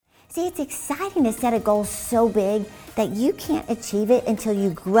See, it's exciting to set a goal so big that you can't achieve it until you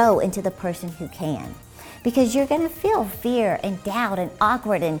grow into the person who can. Because you're going to feel fear and doubt and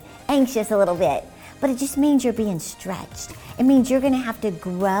awkward and anxious a little bit. But it just means you're being stretched. It means you're going to have to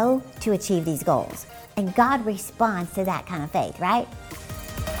grow to achieve these goals. And God responds to that kind of faith, right?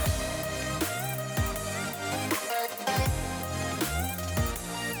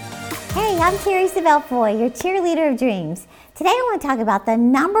 Hey, I'm Teresa Belfoy, your cheerleader of dreams. Today I want to talk about the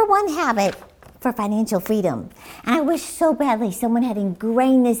number one habit for financial freedom. And I wish so badly someone had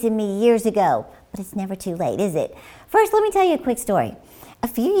ingrained this in me years ago, but it's never too late, is it? First, let me tell you a quick story. A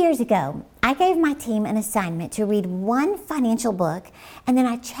few years ago, I gave my team an assignment to read one financial book, and then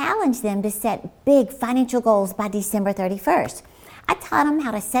I challenged them to set big financial goals by December 31st. I taught them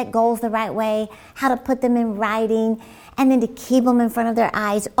how to set goals the right way, how to put them in writing, and then to keep them in front of their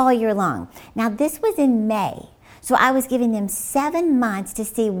eyes all year long. Now, this was in May. So I was giving them 7 months to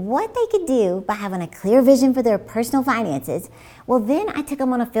see what they could do by having a clear vision for their personal finances. Well, then I took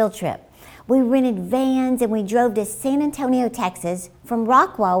them on a field trip. We rented vans and we drove to San Antonio, Texas, from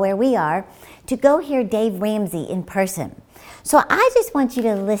Rockwall, where we are, to go hear Dave Ramsey in person. So I just want you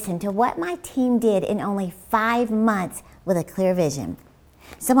to listen to what my team did in only 5 months with a clear vision.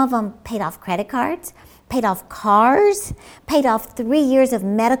 Some of them paid off credit cards, paid off cars, paid off 3 years of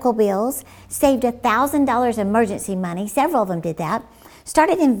medical bills, saved $1,000 emergency money, several of them did that,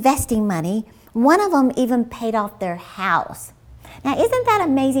 started investing money. One of them even paid off their house. Now, isn't that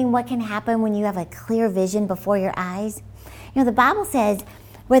amazing what can happen when you have a clear vision before your eyes? You know, the Bible says,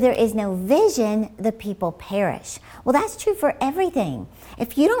 where there is no vision, the people perish. Well, that's true for everything.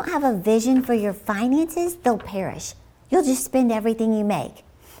 If you don't have a vision for your finances, they'll perish. You'll just spend everything you make.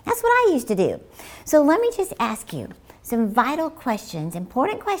 That's what I used to do. So let me just ask you some vital questions,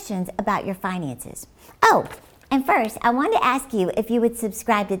 important questions about your finances. Oh, and first, I wanted to ask you if you would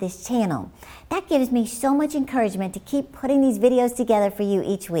subscribe to this channel. That gives me so much encouragement to keep putting these videos together for you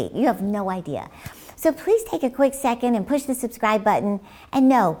each week. You have no idea. So please take a quick second and push the subscribe button and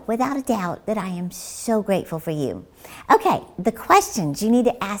know, without a doubt, that I am so grateful for you. Okay, the questions you need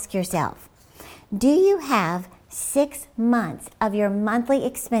to ask yourself. Do you have 6 months of your monthly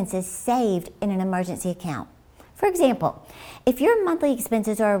expenses saved in an emergency account? For example, if your monthly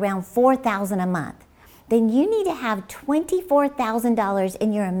expenses are around $4,000 a month, then you need to have $24,000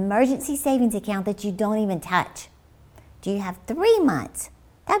 in your emergency savings account that you don't even touch. Do you have 3 months?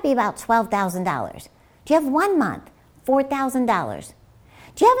 That'd be about $12,000. Do you have 1 month? $4,000.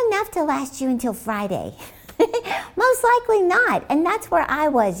 Do you have enough to last you until Friday? Most likely not, and that's where I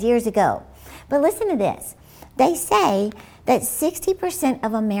was years ago. But listen to this. They say that 60%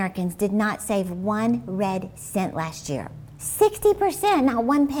 of Americans did not save 1 red cent last year. 60%, not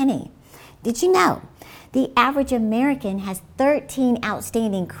 1 penny. Did you know the average American has 13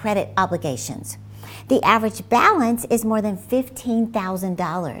 outstanding credit obligations? The average balance is more than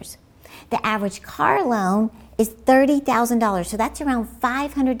 $15,000. The average car loan is $30,000. So that's around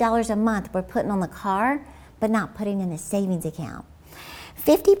 $500 a month we're putting on the car, but not putting in the savings account.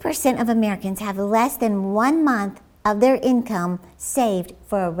 50% of Americans have less than 1 month of their income saved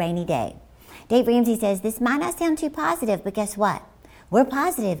for a rainy day. Dave Ramsey says, this might not sound too positive, but guess what? We're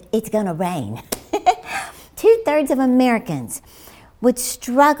positive it's going to rain. 2/3 of Americans would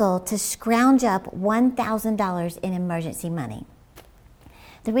struggle to scrounge up $1,000 in emergency money.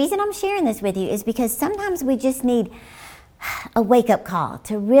 The reason I'm sharing this with you is because sometimes we just need a wake-up call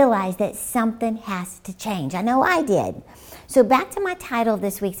to realize that something has to change. I know I did. So back to my title of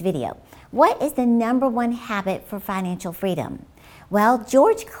this week's video. What is the number one habit for financial freedom? Well,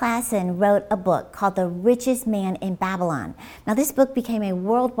 George Clason wrote a book called The Richest Man in Babylon. Now, this book became a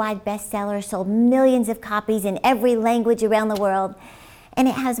worldwide bestseller, sold millions of copies in every language around the world. And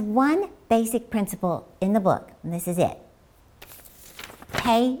it has one basic principle in the book, and this is it.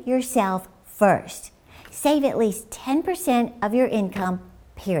 Pay yourself first. Save at least 10% of your income,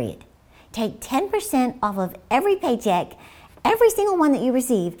 period. Take 10% off of every paycheck, every single one that you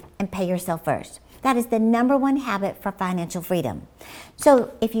receive, and pay yourself first. That is the number one habit for financial freedom.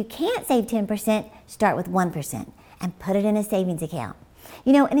 So if you can't save 10%, start with 1% and put it in a savings account.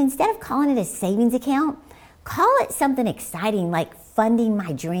 You know, and instead of calling it a savings account, call it something exciting like funding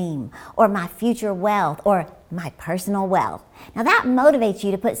my dream or my future wealth or my personal wealth. Now that motivates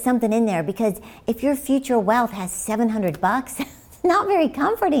you to put something in there, because if your future wealth has $700, it's not very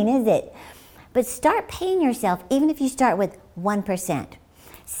comforting, is it? But start paying yourself, even if you start with 1%.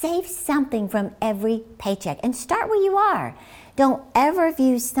 Save something from every paycheck and start where you are. Don't ever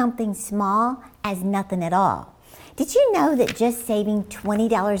view something small as nothing at all. Did you know that just saving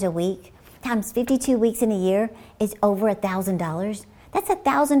 $20 a week times 52 weeks in a year is over $1,000? That's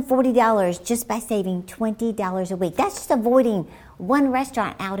 $1,040 just by saving $20 a week. That's just avoiding one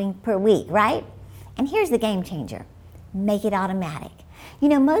restaurant outing per week, right? And here's the game changer. Make it automatic. You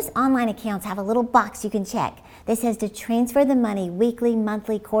know, most online accounts have a little box you can check that says to transfer the money weekly,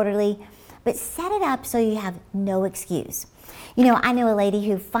 monthly, quarterly, but set it up so you have no excuse. You know, I know a lady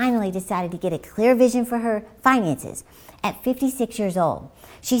who finally decided to get a clear vision for her finances at 56 years old.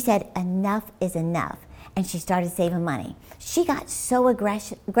 She said enough is enough, and she started saving money. She got so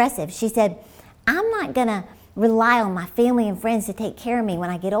aggressive. She said, I'm not going to rely on my family and friends to take care of me when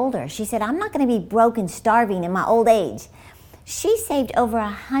I get older. She said, I'm not going to be broke and starving in my old age. She saved over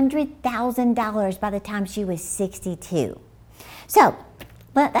 $100,000 by the time she was 62. So,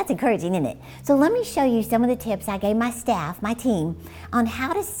 well, that's encouraging, isn't it? So let me show you some of the tips I gave my staff, my team, on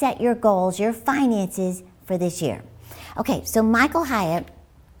how to set your goals, your finances for this year. Okay, so Michael Hyatt,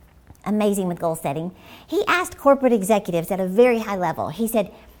 amazing with goal setting, he asked corporate executives at a very high level. He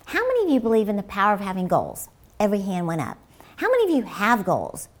said, how many of you believe in the power of having goals? Every hand went up. How many of you have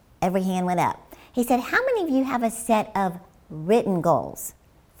goals? Every hand went up. He said, how many of you have a set of written goals?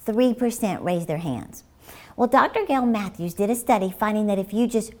 3% raised their hands. Well, Dr. Gail Matthews did a study finding that if you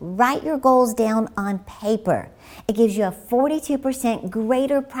just write your goals down on paper, it gives you a 42%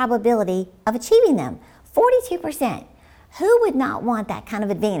 greater probability of achieving them. 42%. Who would not want that kind of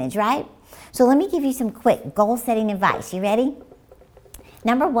advantage, right? So let me give you some quick goal setting advice. You ready?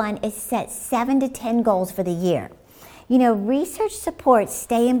 Number one is set 7 to 10 goals for the year. You know, research supports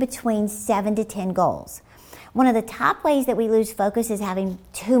staying between 7 to 10 goals. One of the top ways that we lose focus is having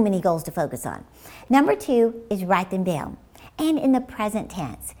too many goals to focus on. Number two is write them down, and in the present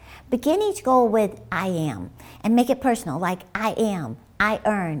tense. Begin each goal with I am, and make it personal, like I am, I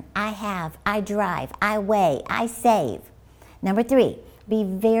earn, I have, I drive, I weigh, I save. Number three, be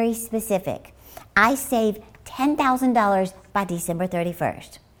very specific. I save $10,000 by December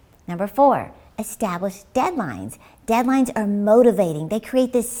 31st. Number four, establish deadlines. Deadlines are motivating. They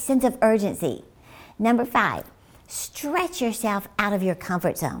create this sense of urgency. Number five, stretch yourself out of your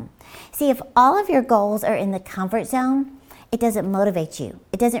comfort zone. See, if all of your goals are in the comfort zone, it doesn't motivate you.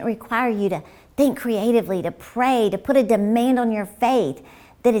 It doesn't require you to think creatively, to pray, to put a demand on your faith.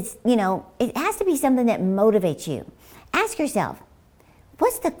 That it's, you know, it has to be something that motivates you. Ask yourself,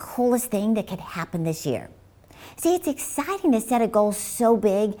 what's the coolest thing that could happen this year? See, it's exciting to set a goal so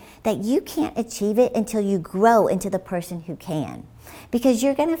big that you can't achieve it until you grow into the person who can. Because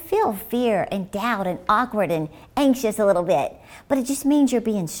you're going to feel fear and doubt and awkward and anxious a little bit. But it just means you're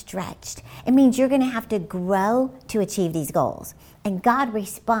being stretched. It means you're going to have to grow to achieve these goals. And God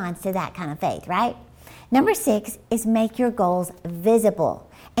responds to that kind of faith, right? Number six is make your goals visible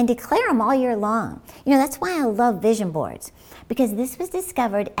and declare them all year long. You know, that's why I love vision boards, because this was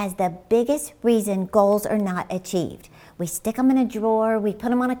discovered as the biggest reason goals are not achieved. We stick them in a drawer, we put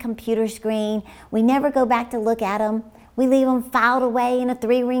them on a computer screen, we never go back to look at them. We leave them filed away in a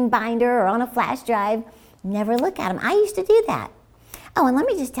 3-ring binder or on a flash drive. Never look at them. I used to do that. Oh, and let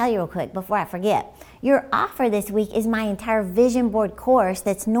me just tell you real quick before I forget. Your offer this week is my entire vision board course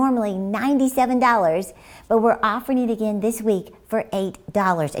that's normally $97, but we're offering it again this week for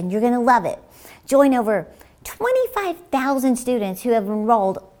 $8, and you're going to love it. Join over 25,000 students who have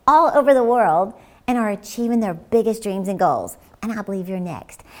enrolled all over the world and are achieving their biggest dreams and goals. And I believe you're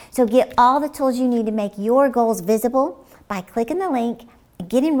next. So get all the tools you need to make your goals visible by clicking the link and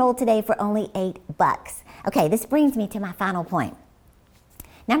get enrolled today for only $8. Okay, this brings me to my final point.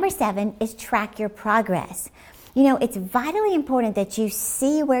 Number 7 is track your progress. You know, it's vitally important that you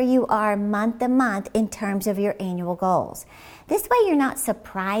see where you are month to month in terms of your annual goals. This way you're not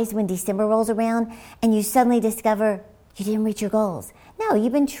surprised when December rolls around and you suddenly discover you didn't reach your goals. No,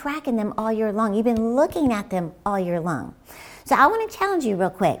 you've been tracking them all year long. You've been looking at them all year long. So I want to challenge you real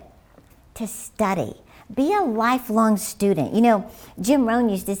quick to study. Be a lifelong student. You know, Jim Rohn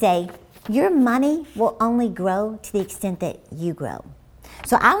used to say, your money will only grow to the extent that you grow.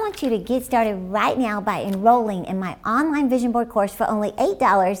 So I want you to get started right now by enrolling in my online vision board course for only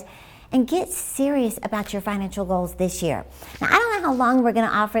 $8 and get serious about your financial goals this year. Now, I don't know how long we're going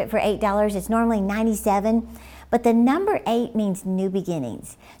to offer it for $8. It's normally $97, but the number 8 means new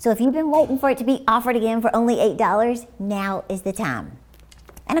beginnings. So if you've been waiting for it to be offered again for only $8, now is the time.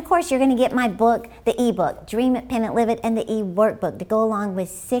 And of course, you're going to get my book, the ebook, Dream It, Pen It, Live It, and the e-workbook to go along with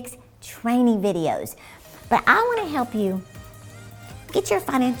 6 training videos. But I want to help you get your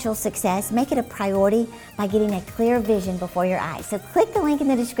financial success, make it a priority by getting a clear vision before your eyes. So click the link in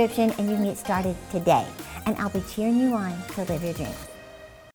the description and you can get started today. And I'll be cheering you on to live your dreams.